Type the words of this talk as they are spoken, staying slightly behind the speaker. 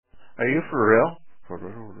Are you for real?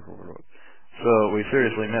 So we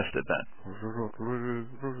seriously missed it then.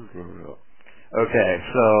 Okay,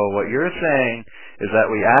 so what you're saying is that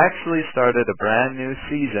we actually started a brand new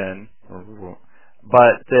season,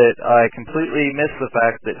 but that I completely missed the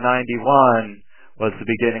fact that 91 was the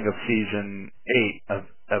beginning of season 8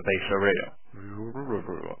 of ASO Radio.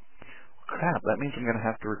 Crap, that means I'm going to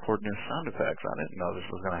have to record new sound effects. I didn't know this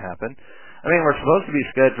was going to happen. I mean, we're supposed to be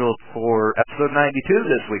scheduled for episode 92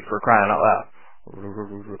 this week, for crying out loud.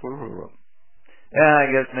 Yeah, I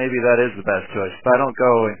guess maybe that is the best choice. If I don't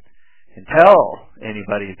go and tell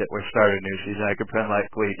anybody that we're starting a new season, I could pretend like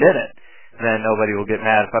we didn't. And then nobody will get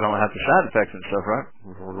mad if I don't have the sound effects and stuff, right?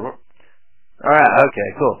 Alright, okay,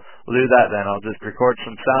 cool. We'll do that then. I'll just record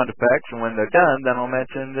some sound effects, and when they're done, then I'll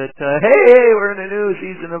mention that, hey, we're in a new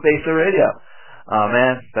season of ASO Radio. Oh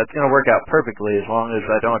man, that's going to work out perfectly as long as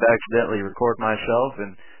I don't accidentally record myself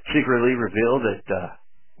and secretly reveal that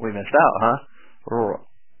we missed out, huh?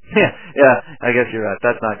 Yeah, I guess you're right.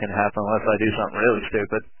 That's not going to happen unless I do something really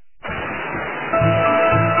stupid.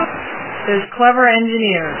 There's clever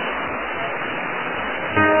engineers.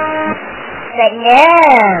 But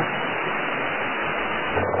no.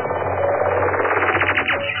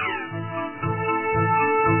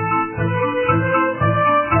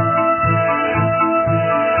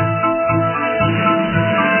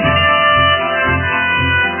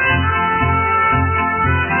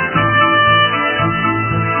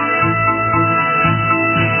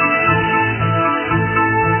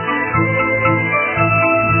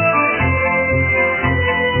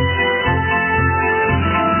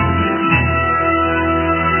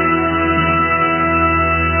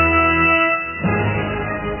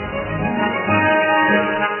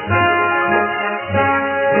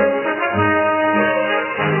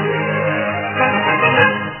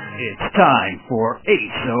 Time for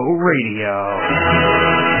ASO Radio.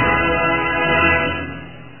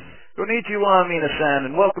 Konnichiwa, minasan,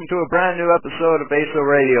 and welcome to a brand new episode of ASO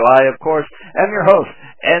Radio. I, of course, am your host,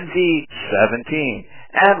 NZ17,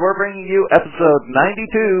 and we're bringing you episode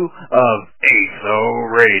 92 of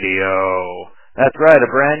ASO Radio. That's right,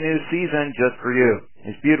 a brand new season just for you.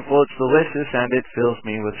 It's beautiful, it's delicious, and it fills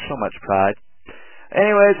me with so much pride.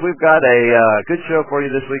 Anyways, we've got a good show for you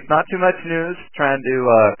this week. Not too much news. Trying to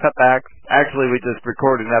cut back. Actually, we just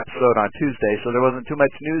recorded an episode on Tuesday, so there wasn't too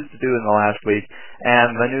much news to do in the last week.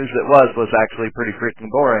 And the news that was actually pretty freaking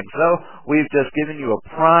boring. So we've just given you a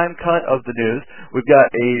prime cut of the news. We've got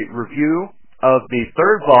a review of the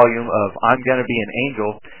third volume of I'm Gonna Be an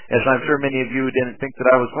Angel, as I'm sure many of you didn't think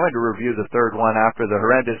that I was going to review the third one after the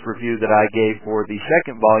horrendous review that I gave for the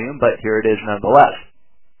second volume, but here it is nonetheless.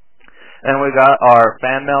 And we got our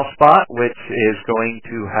fan mail spot, which is going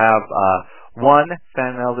to have one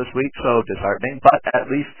fan mail this week, so disheartening, but at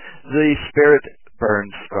least the spirit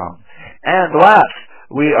burns strong. And last,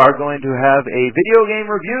 we are going to have a video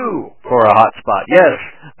game review for a hot spot. Yes,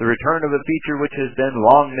 the return of a feature which has been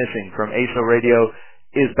long missing from ASO Radio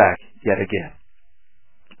is back yet again.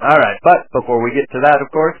 Alright, but before we get to that,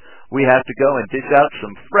 of course, we have to go and dish out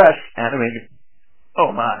some fresh anime.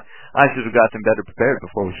 Oh my. I should have gotten better prepared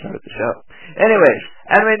before we started the show. Anyways,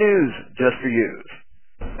 anime news just for you.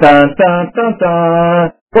 Dun, dun, dun,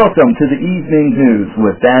 dun. Welcome to the evening news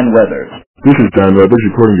with Dan Weathers. This is Dan Weathers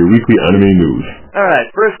reporting your weekly anime news. Alright,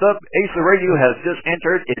 first up, ASO Radio has just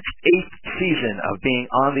entered its 8th season of being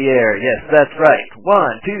on the air. Yes, that's right. 1,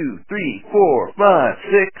 2, 3, 4, 5,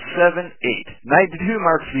 6, 7, 8. 92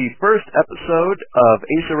 marks the first episode of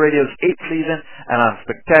ASO Radio's 8th season, and I'm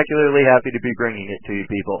spectacularly happy to be bringing it to you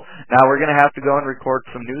people. Now, we're going to have to go and record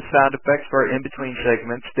some new sound effects for our in-between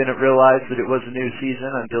segments. Didn't realize that it was a new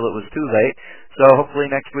season until it was too late, so hopefully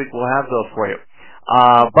next week we'll have those for you.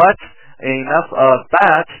 But enough of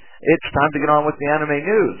that. It's time to get on with the anime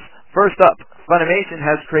news. First up, Funimation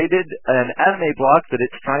has created an anime block that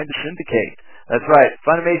it's trying to syndicate. That's right,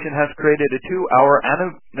 Funimation has created a 2-hour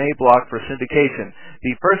anime block for syndication.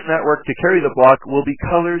 The first network to carry the block will be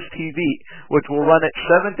Colors TV, which will run it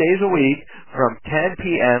 7 days a week from 10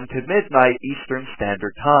 p.m. to midnight Eastern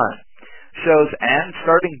Standard Time. Shows and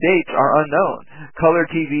starting dates are unknown. Color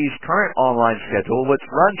TV's current online schedule, which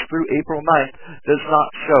runs through April 9th, does not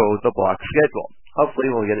show the block schedule. Hopefully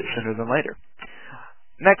we'll get it sooner than later.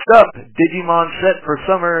 Next up, Digimon set for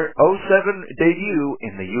Summer 07 debut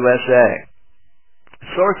in the USA.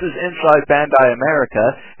 Sources inside Bandai America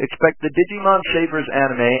expect the Digimon Sabers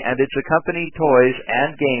anime and its accompanying toys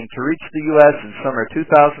and game to reach the US in summer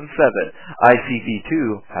 2007, ICV2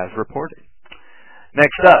 has reported.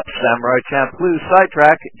 Next up, Samurai Champloo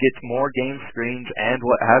Sidetrack gets more game screens and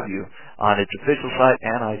what have you on its official site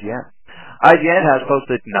and IGN. IGN has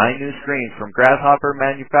posted 9 new screens from Grasshopper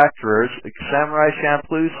manufacturers Samurai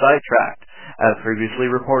Champloo Sidetracked. As previously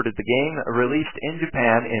reported, the game released in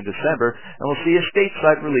Japan in December and will see a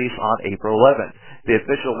stateside release on April 11th. The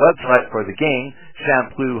official website for the game,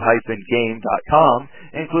 champloo-game.com,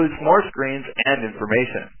 includes more screens and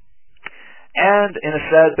information. And in a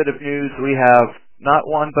sad bit of news, we have not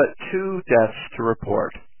one but 2 deaths to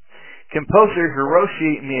report. Composer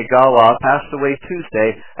Hiroshi Miyagawa passed away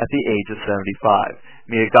Tuesday at the age of 75.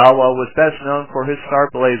 Miyagawa was best known for his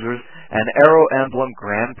Star Blazers and Aero Emblem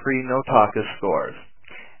Grand Prix Notaka scores.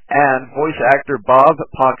 And voice actor Bob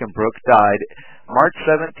Pockenbrook died March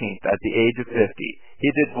 17th at the age of 50.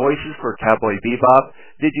 He did voices for Cowboy Bebop,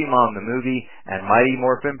 Digimon the Movie, and Mighty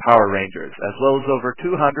Morphin Power Rangers, as well as over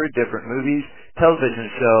 200 different movies,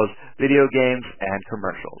 television shows, video games, and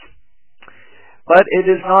commercials. But it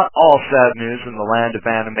is not all sad news in the land of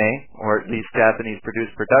anime, or at least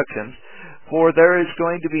Japanese-produced productions, for there is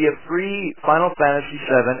going to be a free Final Fantasy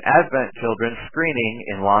VII Advent Children screening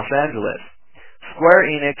in Los Angeles. Square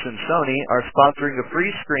Enix and Sony are sponsoring a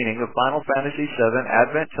free screening of Final Fantasy VII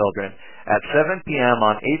Advent Children at 7 p.m.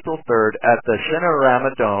 on April 3rd at the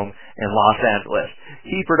Cinerama Dome in Los Angeles.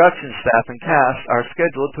 Key production staff and cast are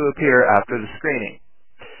scheduled to appear after the screening.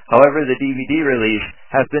 However, the DVD release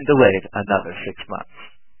has been delayed another 6 months.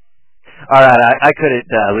 Alright, I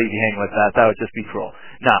couldn't leave you hanging with that. That would just be cruel.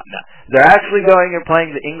 No. They're actually going and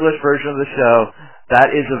playing the English version of the show.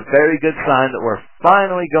 That is a very good sign that we're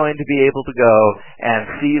finally going to be able to go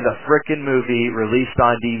and see the frickin' movie released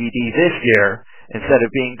on DVD this year instead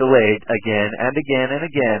of being delayed again and again and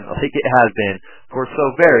again like it has been for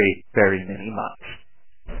so very, very many months.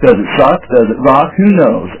 Does it suck? Does it rock? Who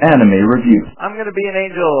knows? Anime Review. I'm Gonna Be an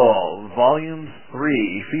Angel, Volume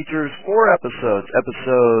 3, features 4 episodes.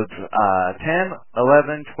 Episodes 10,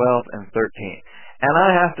 11, 12, and 13. And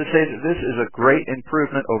I have to say that this is a great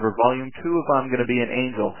improvement over Volume 2 of I'm Gonna Be an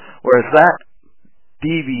Angel, whereas that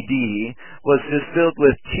DVD was just filled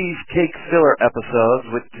with cheesecake filler episodes,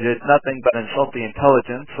 which did nothing but insult the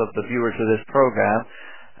intelligence of the viewers of this program.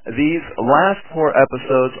 These last 4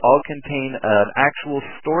 episodes all contain an actual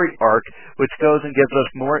story arc which goes and gives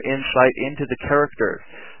us more insight into the characters.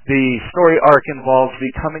 The story arc involves the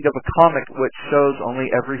coming of a comet which shows only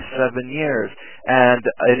every 7 years. And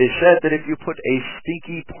it is said that if you put a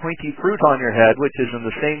stinky, pointy fruit on your head, which is in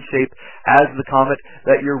the same shape as the comet,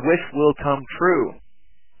 that your wish will come true.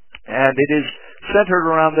 And it is centered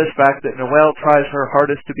around this fact that Noelle tries her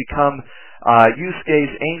hardest to become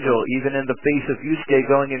Yusuke's angel, even in the face of Yusuke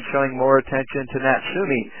going and showing more attention to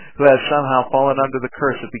Natsumi, who has somehow fallen under the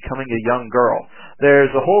curse of becoming a young girl. There's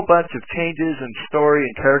a whole bunch of changes in story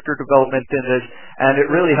and character development in this, and it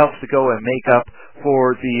really helps to go and make up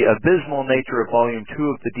for the abysmal nature of Volume 2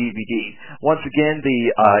 of the DVD. Once again, the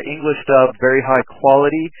English dub, very high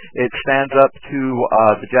quality. It stands up to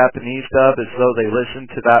the Japanese dub as though they listened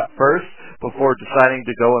to that first before deciding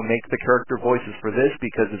to go and make the character voices for this,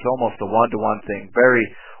 because it's almost a one-to-one thing. Very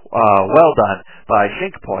well done by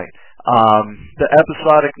SyncPoint. The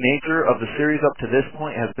episodic nature of the series up to this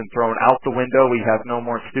point has been thrown out the window. We have no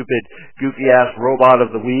more stupid, goofy-ass robot of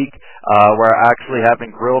the week. We're actually having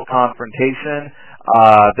grill confrontation.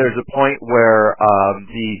 There's a point where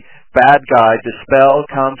the bad guy, Dispel,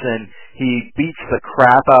 comes and he beats the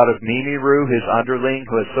crap out of Mimiru, his underling,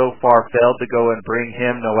 who has so far failed to go and bring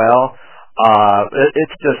him Noelle.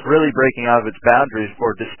 It's just really breaking out of its boundaries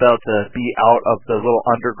for Dispel to be out of the little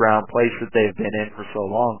underground place that they've been in for so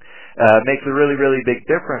long. It makes a really, really big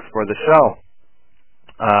difference for the show.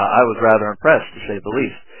 I was rather impressed, to say the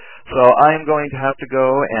least. So I am going to have to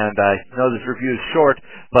go, and I know this review is short,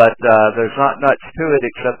 but there's not much to it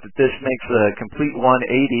except that this makes a complete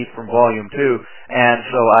 180 from Volume 2, and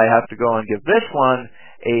so I have to go and give this one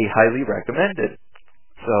a highly recommended.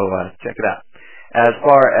 So check it out. As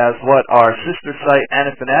far as what our sister site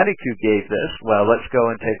Anifanaticu gave this, well, let's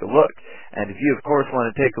go and take a look. And if you, of course,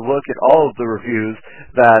 want to take a look at all of the reviews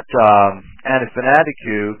that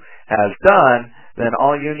Anifanaticu has done, then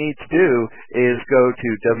all you need to do is go to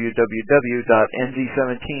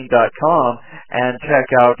www.nz17.com and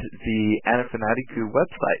check out the Anifanaticu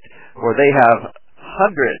website, where they have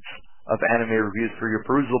hundreds of anime reviews for your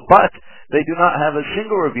perusal, but they do not have a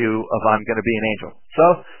single review of I'm Gonna Be an Angel.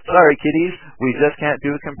 So, sorry kiddies, we just can't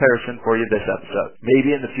do a comparison for you this episode.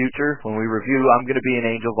 Maybe in the future, when we review I'm Gonna Be an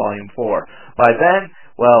Angel Volume 4. By then,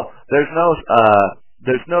 well, there's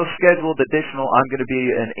no scheduled additional I'm Gonna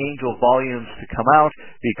Be an Angel volumes to come out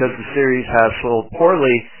because the series has sold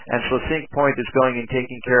poorly, and so SyncPoint is going and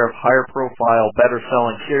taking care of higher profile, better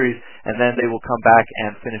selling series and then they will come back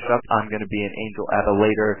and finish up I'm Gonna Be an Angel at a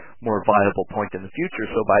later, more viable point in the future.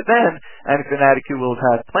 So by then, Anti-Fanaticu will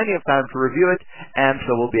have had plenty of time to review it, and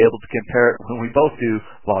so we'll be able to compare it when we both do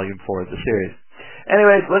Volume 4 of the series.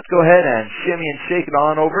 Anyways, let's go ahead and shimmy and shake it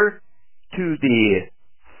on over to the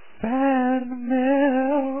fan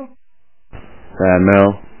mail. Fan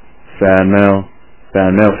mail. Fan mail.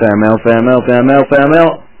 Fan mail, fan mail, fan mail, fan mail, fan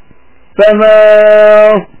mail. Fan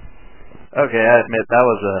mail! Okay, I admit that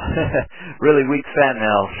was a really weak fan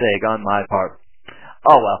mail shake on my part.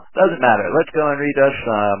 Oh well, doesn't matter. Let's go and read us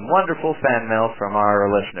some wonderful fan mail from our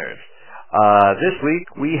listeners. This week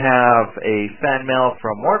we have a fan mail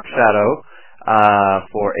from Warp Shadow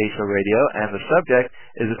for ASO Radio, and the subject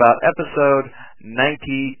is about episode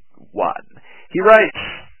 91. He writes,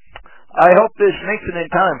 I hope this makes it in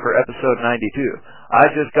time for episode 92. I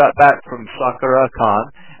just got back from Sakura Con,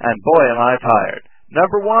 and boy am I tired.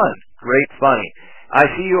 Number 1, great funny. I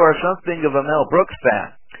see you are something of a Mel Brooks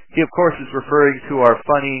fan. He, of course, is referring to our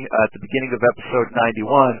funny at the beginning of episode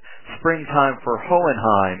 91, Springtime for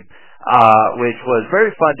Hohenheim, which was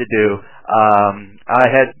very fun to do. I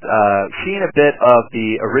had seen a bit of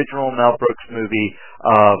the original Mel Brooks movie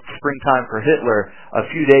of Springtime for Hitler a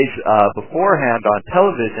few days beforehand on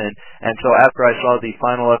television, and so after I saw the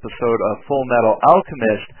final episode of Full Metal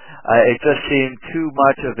Alchemist, it just seemed too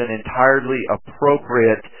much of an entirely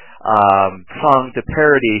appropriate song to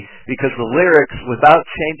parody, because the lyrics, without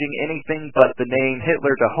changing anything but the name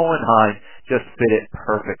Hitler to Hohenheim, just fit it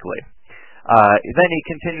perfectly. Then he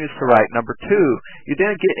continues to write, number 2, you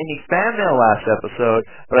didn't get any fan mail last episode,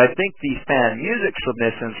 but I think these fan music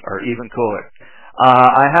submissions are even cooler.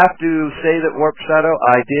 I have to say that Warp Shadow,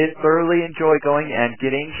 I did thoroughly enjoy going and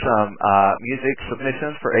getting some music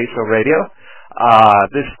submissions for ASO Radio.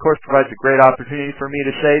 This, of course, provides a great opportunity for me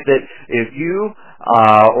to say that if you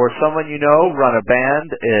or someone you know run a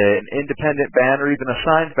band, an independent band, or even a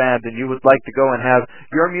signed band, and you would like to go and have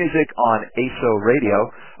your music on ASO Radio,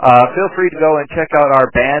 feel free to go and check out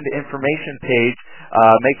our band information page.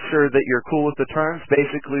 Make sure that you're cool with the terms.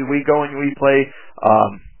 Basically, we go and we play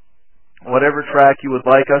whatever track you would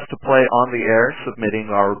like us to play on the air,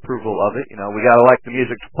 submitting our approval of it. You know, we gotta like the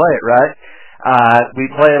music to play it, right? We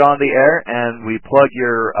play it on the air, and we plug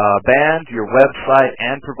your band, your website,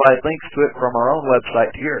 and provide links to it from our own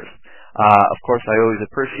website to yours. Of course, I always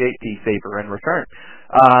appreciate the favor in return.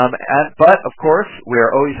 But, of course, we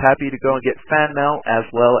are always happy to go and get fan mail as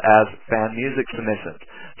well as fan music submissions.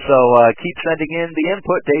 So keep sending in the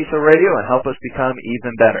input to ASO Radio and help us become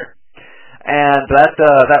even better. And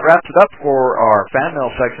that wraps it up for our fan mail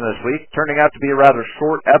section this week, turning out to be a rather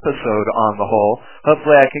short episode on the whole.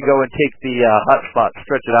 Hopefully I can go and take the hotspot,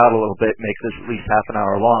 stretch it out a little bit, make this at least half an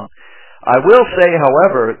hour long. I will say,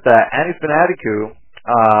 however, that Anti-Fanaticu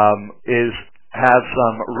has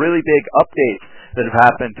some really big updates that have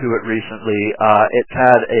happened to it recently. It's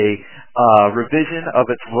had a revision of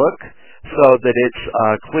its look, so that it's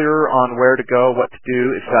clearer on where to go, what to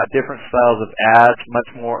do. It's got different styles of ads, much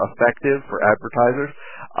more effective for advertisers.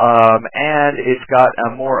 And it's got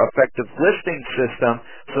a more effective listing system,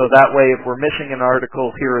 so that way if we're missing an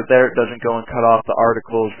article here or there, it doesn't go and cut off the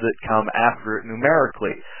articles that come after it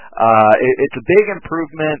numerically. It's a big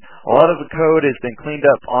improvement. A lot of the code has been cleaned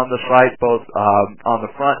up on the site, both on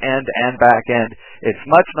the front end and back end. It's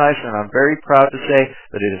much nicer, and I'm very proud to say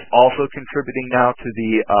that it is also contributing now to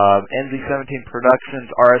the NZ17 Productions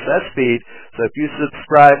RSS feed. So if you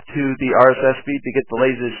subscribe to the RSS feed to get the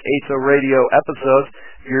latest ASO Radio episodes,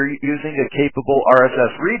 if you're using a capable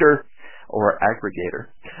RSS reader or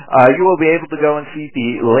aggregator, you will be able to go and see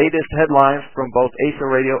the latest headlines from both ASO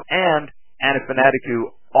Radio and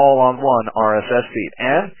Anti-Fanaticu all on one RSS feed.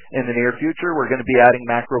 And in the near future, we're going to be adding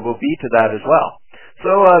MacroVB to that as well. So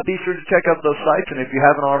be sure to check out those sites, and if you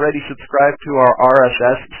haven't already subscribed to our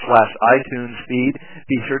RSS/iTunes feed,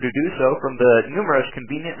 be sure to do so from the numerous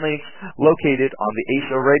convenient links located on the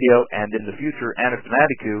ASO Radio and in the future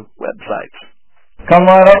Anti-Fanaticu websites. Come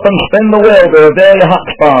right up and spin the wheel to a daily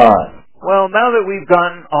hotspot. Well, now that we've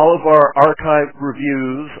gotten all of our archive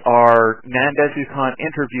reviews, our Nandesukan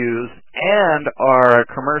interviews, and our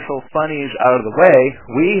commercial funnies out of the way,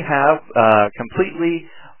 we have completely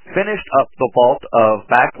finished up the vault of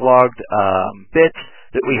backlogged bits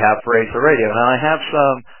that we have for ASO Radio. Now I have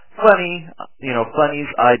some funnies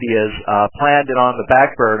ideas planned and on the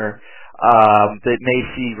back burner that may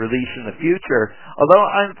see release in the future. Although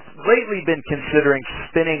I've lately been considering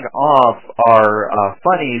spinning off our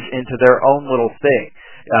funnies into their own little thing.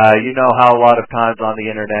 You know how a lot of times on the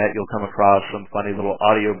internet you'll come across some funny little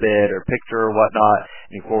audio bit or picture or whatnot,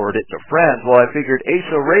 and you forward it to friends. Well, I figured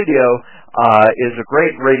ASO Radio is a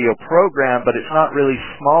great radio program, but it's not really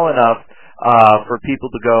small enough for people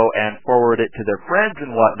to go and forward it to their friends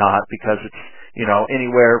and whatnot, because it's,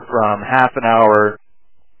 anywhere from half an hour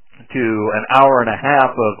to an hour and a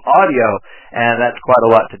half of audio, and that's quite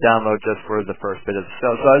a lot to download just for the first bit of the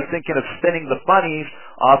show. So I was thinking of spinning the funnies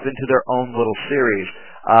off into their own little series.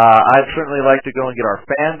 I'd certainly like to go and get our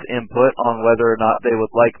fans' input on whether or not they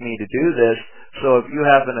would like me to do this. So if you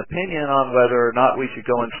have an opinion on whether or not we should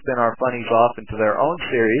go and spin our funnies off into their own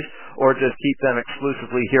series, or just keep them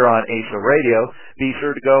exclusively here on ASO Radio, be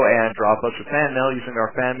sure to go and drop us a fan mail using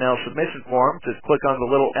our fan mail submission form. Just click on the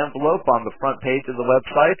little envelope on the front page of the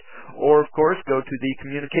website, or of course go to the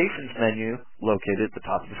communications menu located at the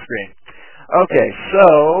top of the screen. Okay, so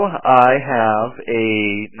I have a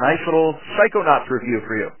nice little Psychonauts review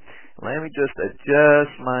for you. Let me just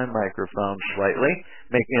adjust my microphone slightly,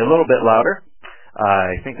 make me a little bit louder.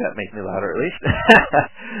 I think that makes me louder, at least.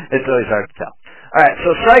 It's always hard to tell. Alright,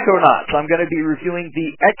 so Psychonauts. I'm going to be reviewing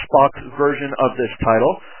the Xbox version of this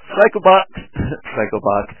title.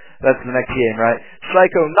 Psychobot, that's the next game, right?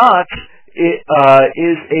 Psychonauts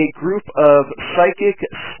is a group of psychic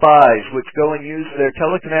spies which go and use their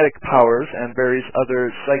telekinetic powers and various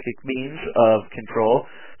other psychic means of control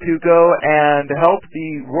to go and help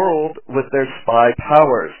the world with their spy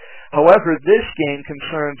powers. However, this game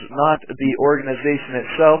concerns not the organization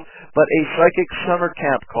itself, but a psychic summer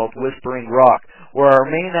camp called Whispering Rock, where our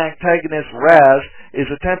main antagonist, Raz, is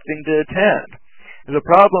attempting to attend. The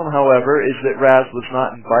problem, however, is that Raz was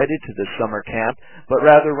not invited to this summer camp, but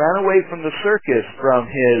rather ran away from the circus from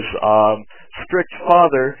his strict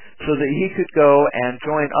father so that he could go and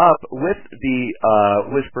join up with the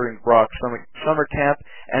Whispering Rock summer camp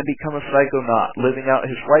and become a psychonaut, living out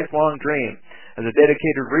his lifelong dream. As a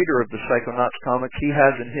dedicated reader of the Psychonauts comics, he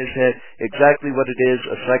has in his head exactly what it is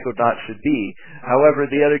a psychonaut should be. However,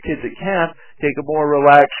 the other kids at camp take a more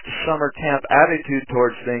relaxed summer camp attitude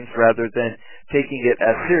towards things rather than taking it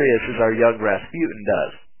as serious as our young Rasputin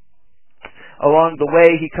does. Along the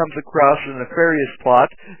way, he comes across a nefarious plot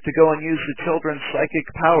to go and use the children's psychic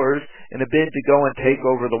powers in a bid to go and take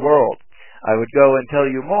over the world. I would go and tell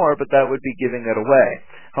you more, but that would be giving it away.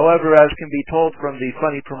 However, as can be told from the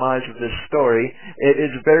funny premise of this story, it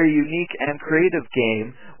is a very unique and creative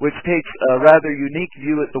game which takes a rather unique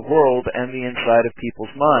view at the world and the inside of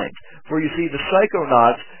people's minds. For you see, the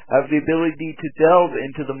Psychonauts have the ability to delve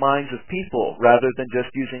into the minds of people. Rather than just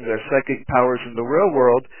using their psychic powers in the real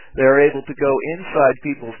world, they are able to go inside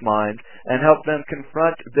people's minds and help them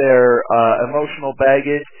confront their emotional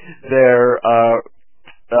baggage, their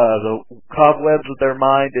the cobwebs of their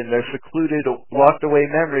mind and their secluded, locked-away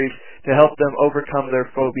memories to help them overcome their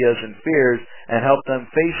phobias and fears and help them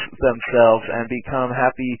face themselves and become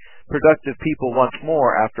happy, productive people once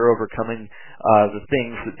more after overcoming the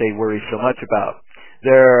things that they worry so much about.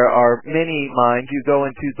 There are many minds. You go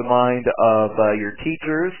into the mind of your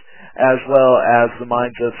teachers, as well as the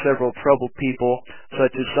minds of several troubled people,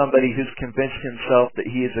 such as somebody who's convinced himself that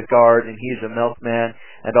he is a guard and he is a milkman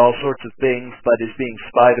and all sorts of things, but is being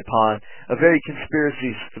spied upon. A very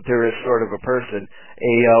conspiracy theorist sort of a person.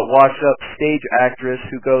 A washed-up stage actress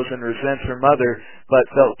who goes and resents her mother,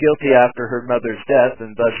 but felt guilty after her mother's death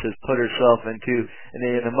and thus has put herself into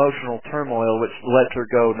an emotional turmoil which lets her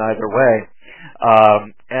go neither way.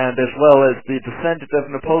 And as well as the descendant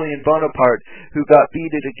of Napoleon Bonaparte, who got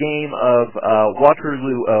beat at a game of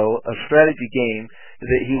Waterloo, a strategy game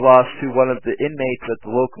that he lost to one of the inmates at the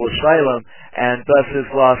local asylum, and thus has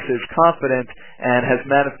lost his confidence and has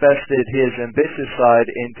manifested his ambitious side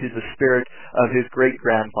into the spirit of his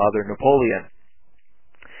great-grandfather Napoleon.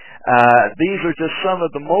 These are just some of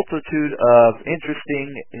the multitude of interesting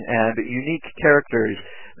and unique characters,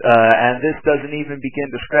 and this doesn't even begin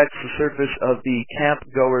to scratch the surface of the camp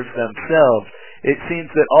goers themselves. It seems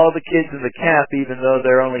that all the kids in the camp, even though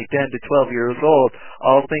they're only 10 to 12 years old,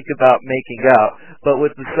 all think about making out, but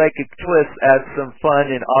with the psychic twist adds some fun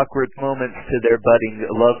and awkward moments to their budding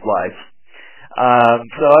love life.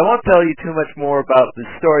 So I won't tell you too much more about the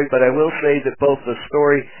story, but I will say that both the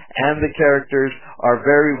story and the characters are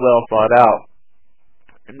very well thought out.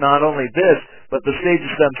 Not only this, but the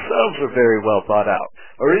stages themselves are very well thought out.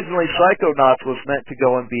 Originally, Psychonauts was meant to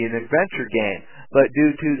go and be an adventure game, but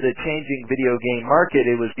due to the changing video game market,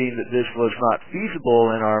 it was deemed that this was not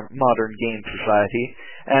feasible in our modern game society,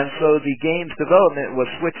 and so the game's development was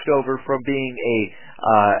switched over from being a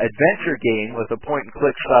adventure game with a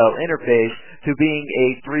point-and-click style interface to being a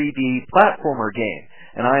 3D platformer game.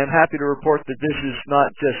 And I am happy to report that this is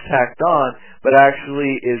not just tacked on, but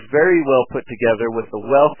actually is very well put together with the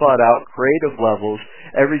well thought out creative levels,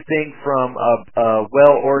 everything from a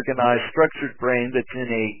well-organized structured brain that's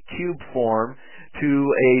in a cube form to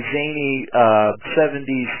a zany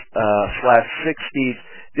 70s/60s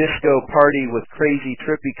disco party with crazy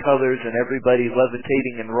trippy colors and everybody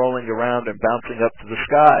levitating and rolling around and bouncing up to the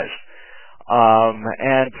skies.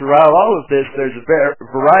 And throughout all of this, there's a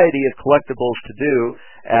variety of collectibles to do,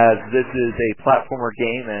 as this is a platformer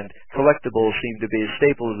game and collectibles seem to be a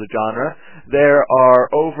staple of the genre. There are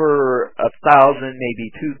over 1,000,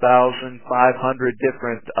 maybe 2,500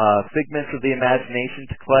 different figments of the imagination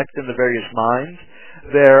to collect in the various mines.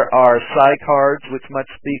 There are psi cards which must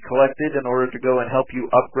be collected in order to go and help you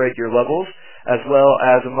upgrade your levels, as well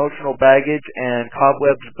as emotional baggage and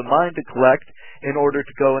cobwebs of the mind to collect in order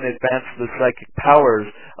to go and advance the psychic powers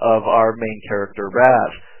of our main character,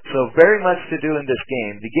 Raz. So very much to do in this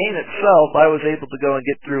game. The game itself, I was able to go and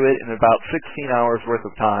get through it in about 16 hours worth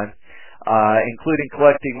of time, including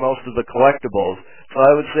collecting most of the collectibles. So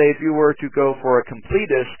I would say if you were to go for a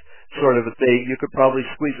completist sort of a thing, you could probably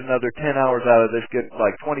squeeze another 10 hours out of this, get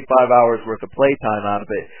like 25 hours worth of playtime out of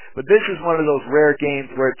it. But this is one of those rare games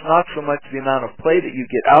where it's not so much the amount of play that you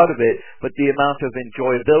get out of it, but the amount of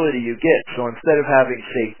enjoyability you get. So instead of having,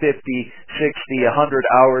 say, 50, 60,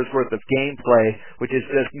 100 hours worth of gameplay, which is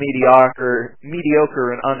just mediocre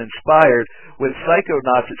and uninspired, with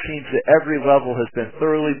Psychonauts it seems that every level has been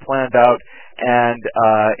thoroughly planned out and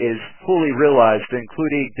is fully realized,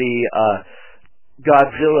 including the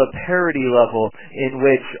Godzilla parody level in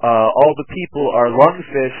which all the people are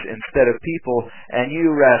lungfish instead of people, and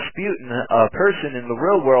you, Rasputin, a person in the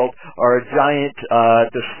real world, are a giant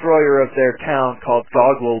destroyer of their town called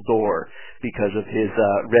Goggledor because of his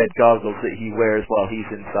red goggles that he wears while he's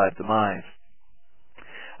inside the mines.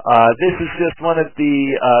 This is just one of the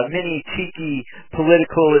many cheeky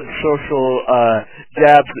political and social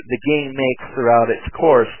jabs that the game makes throughout its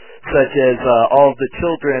course, such as all the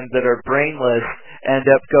children that are brainless end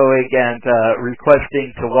up going and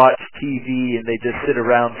requesting to watch TV, and they just sit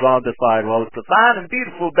around zombified while it's a fine and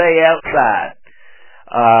beautiful day outside.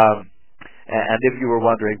 And if you were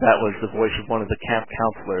wondering, that was the voice of one of the camp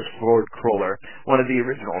counselors, Lord Cruller, one of the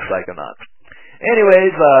original Psychonauts.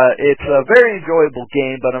 Anyways, it's a very enjoyable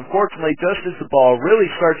game, but unfortunately, just as the ball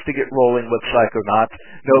really starts to get rolling with Psychonauts,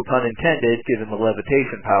 no pun intended, given the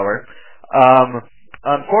levitation power,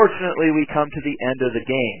 unfortunately, we come to the end of the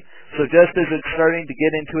game. So just as it's starting to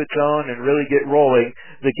get into its own and really get rolling,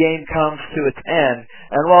 the game comes to its end.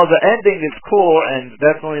 And while the ending is cool and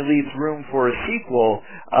definitely leaves room for a sequel,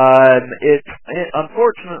 it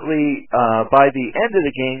unfortunately, by the end of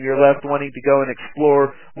the game, you're left wanting to go and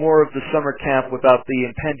explore more of the summer camp without the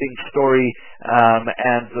impending story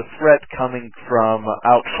and the threat coming from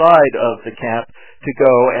outside of the camp to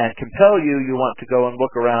go and compel you. You want to go and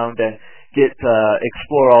look around and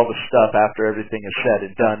explore all the stuff after everything is said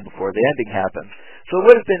and done before the ending happens. So it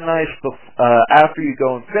would have been nice after you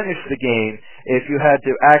go and finish the game if you had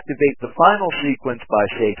to activate the final sequence by,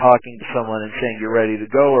 say, talking to someone and saying you're ready to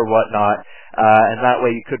go or whatnot, and that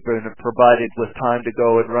way you could have been provided with time to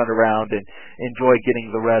go and run around and enjoy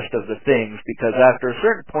getting the rest of the things, because after a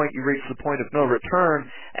certain point you reach the point of no return,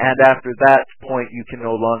 and after that point you can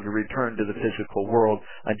no longer return to the physical world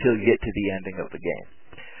until you get to the ending of the game.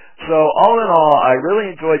 So all in all, I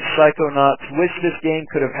really enjoyed Psychonauts. Wish this game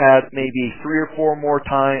could have had maybe 3 or 4 more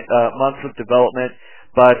months of development,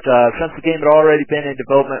 but since the game had already been in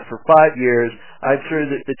development for 5 years, I'm sure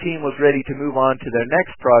that the team was ready to move on to their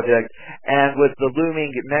next project, and with the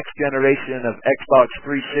looming next generation of Xbox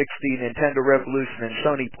 360, Nintendo Revolution, and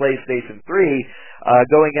Sony PlayStation 3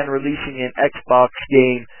 going and releasing an Xbox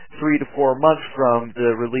game 3 to 4 months from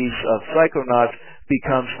the release of Psychonauts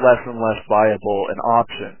becomes less and less viable an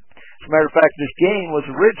option. As a matter of fact, this game was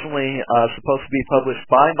originally supposed to be published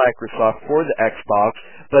by Microsoft for the Xbox,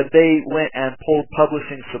 but they went and pulled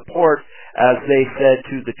publishing support, as they said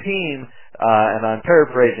to the team, and I'm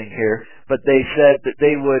paraphrasing here, but they said that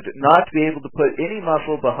they would not be able to put any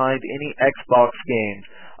muscle behind any Xbox games,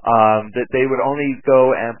 that they would only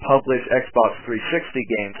go and publish Xbox 360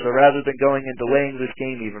 games. So rather than going and delaying this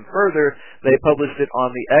game even further, they published it on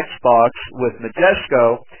the Xbox with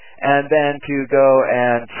Majesco, and then to go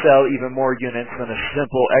and sell even more units than a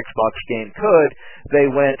simple Xbox game could, they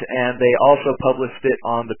went and they also published it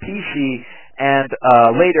on the PC, and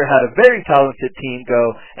later had a very talented team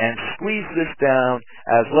go and squeeze this down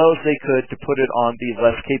as low as they could to put it on the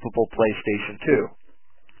less capable PlayStation 2.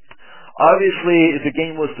 Obviously, the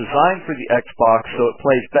game was designed for the Xbox, so it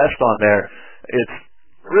plays best on there. It's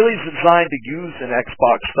really designed to use an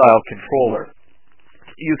Xbox-style controller.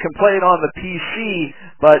 you can play it on the PC,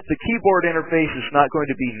 but the keyboard interface is not going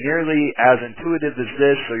to be nearly as intuitive as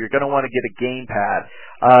this, so you're going to want to get a gamepad.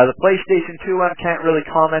 The PlayStation 2 I can't really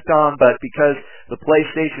comment on, but because the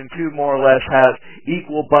PlayStation 2 more or less has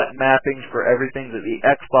equal button mappings for everything that the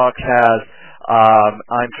Xbox has,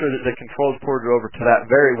 I'm sure that the controls ported over to that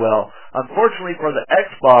very well. Unfortunately for the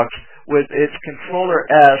Xbox, with its controller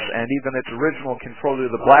S and even its original controller,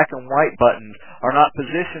 the black and white buttons are not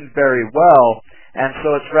positioned very well, and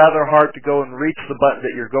so it's rather hard to go and reach the button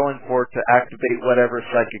that you're going for to activate whatever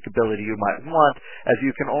psychic ability you might want, as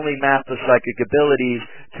you can only map the psychic abilities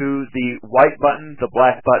to the white button, the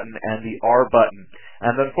black button, and the R button.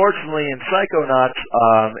 And unfortunately in Psychonauts,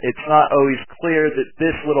 it's not always clear that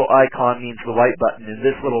this little icon means the white button and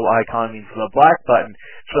this little icon means the black button.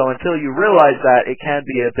 So until you realize that, it can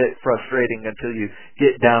be a bit frustrating until you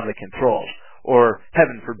get down the controls. Or,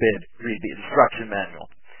 heaven forbid, read the instruction manual.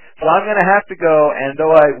 So I'm going to have to go, and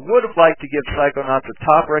though I would have liked to give Psychonauts a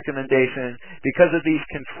top recommendation, because of these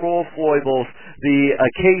control foibles, the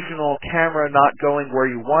occasional camera not going where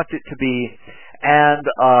you want it to be, and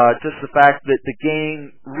just the fact that the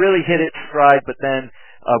game really hit its stride but then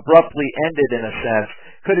abruptly ended in a sense,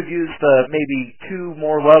 could have used maybe 2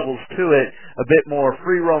 more levels to it, a bit more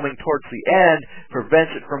free roaming towards the end,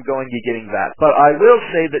 prevents it from going to getting that. But I will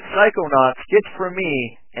say that Psychonauts gets from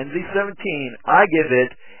me, NZ17, I give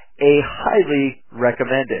it a highly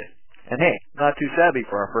recommended. And hey, not too shabby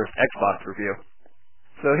for our first Xbox review.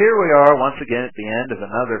 So here we are once again at the end of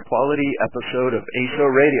another quality episode of ASO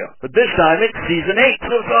Radio. But this time it's Season 8,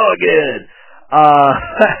 so it's all good.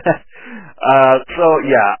 So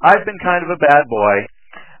yeah, I've been kind of a bad boy.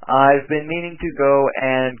 I've been meaning to go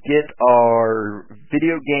and get our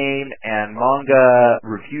video game and manga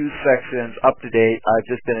review sections up to date. I've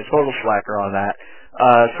just been a total slacker on that.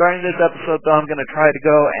 Starting this episode though, I'm going to try to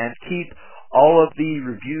go and keep all of the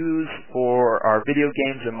reviews for our video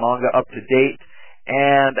games and manga up to date.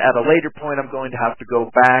 And at a later point, I'm going to have to go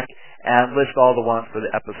back and list all the ones for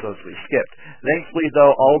the episodes we skipped. Thankfully,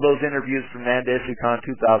 though, all those interviews from NandaisuCon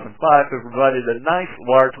 2005 have provided a nice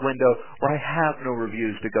large window where I have no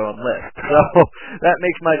reviews to go and list. So that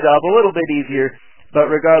makes my job a little bit easier,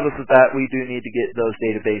 but regardless of that, we do need to get those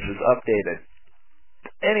databases updated.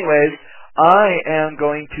 Anyways, I am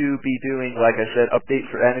going to be doing, like I said, updates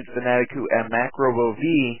for Anage Fanaticu and Macrovo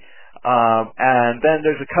V. And then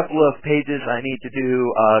there's a couple of pages I need to do,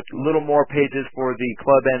 a little more pages for the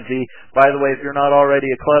Club NZ. By the way, if you're not already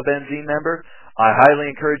a Club NZ member, I highly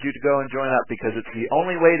encourage you to go and join up because it's the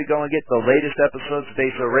only way to go and get the latest episodes of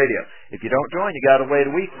ASO Radio. If you don't join, you got to wait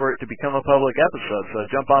a week for it to become a public episode. So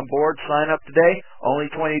jump on board, sign up today. Only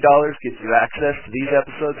 $20 gets you access to these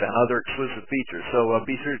episodes and other exclusive features. So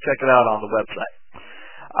be sure to check it out on the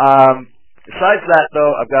website. Besides that,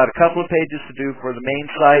 though, I've got a couple of pages to do for the main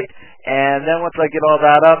site, and then once I get all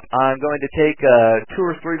that up, I'm going to take a 2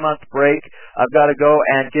 or 3 month break. I've got to go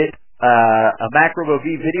and get a Macrovo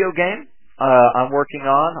V video game I'm working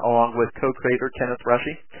on, along with co-creator Kenneth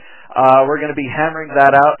Rushy. We're going to be hammering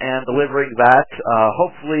that out and delivering that.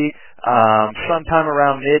 Hopefully, sometime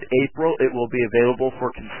around mid-April, it will be available for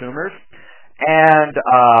consumers. And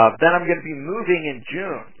then I'm going to be moving in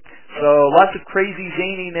June. So lots of crazy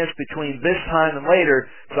zaniness between this time and later.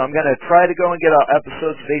 So I'm going to try to go and get our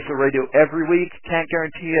episodes of ASO Radio every week. Can't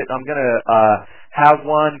guarantee it. I'm going to have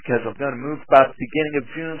one because I'm going to move about the beginning of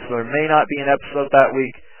June, so there may not be an episode that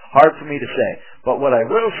week. Hard for me to say. But what I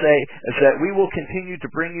will say is that we will continue to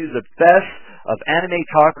bring you the best of anime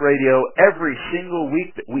talk radio every single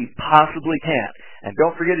week that we possibly can. And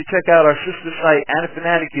don't forget to check out our sister site, Anime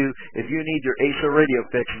Fanaticu, if you need your ASO Radio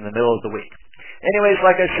fix in the middle of the week. Anyways,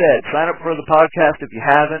 like I said, sign up for the podcast if you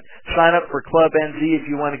haven't. Sign up for Club NZ if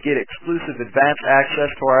you want to get exclusive advanced access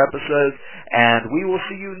to our episodes. And we will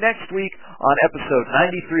see you next week on episode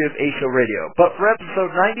 93 of ASO Radio. But for episode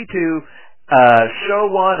 92, show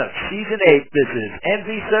 1 of season 8, this is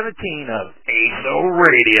NV17 of ASO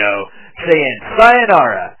Radio, saying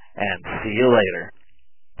sayonara and see you later.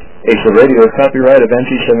 ASO Radio is copyright of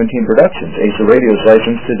NC17 Productions. ASO Radio is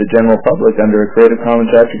licensed to the general public under a Creative Commons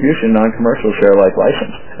Attribution Non-Commercial Share-alike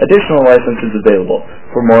license. Additional licenses available.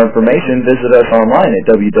 For more information, visit us online at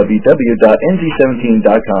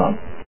www.nz17.com.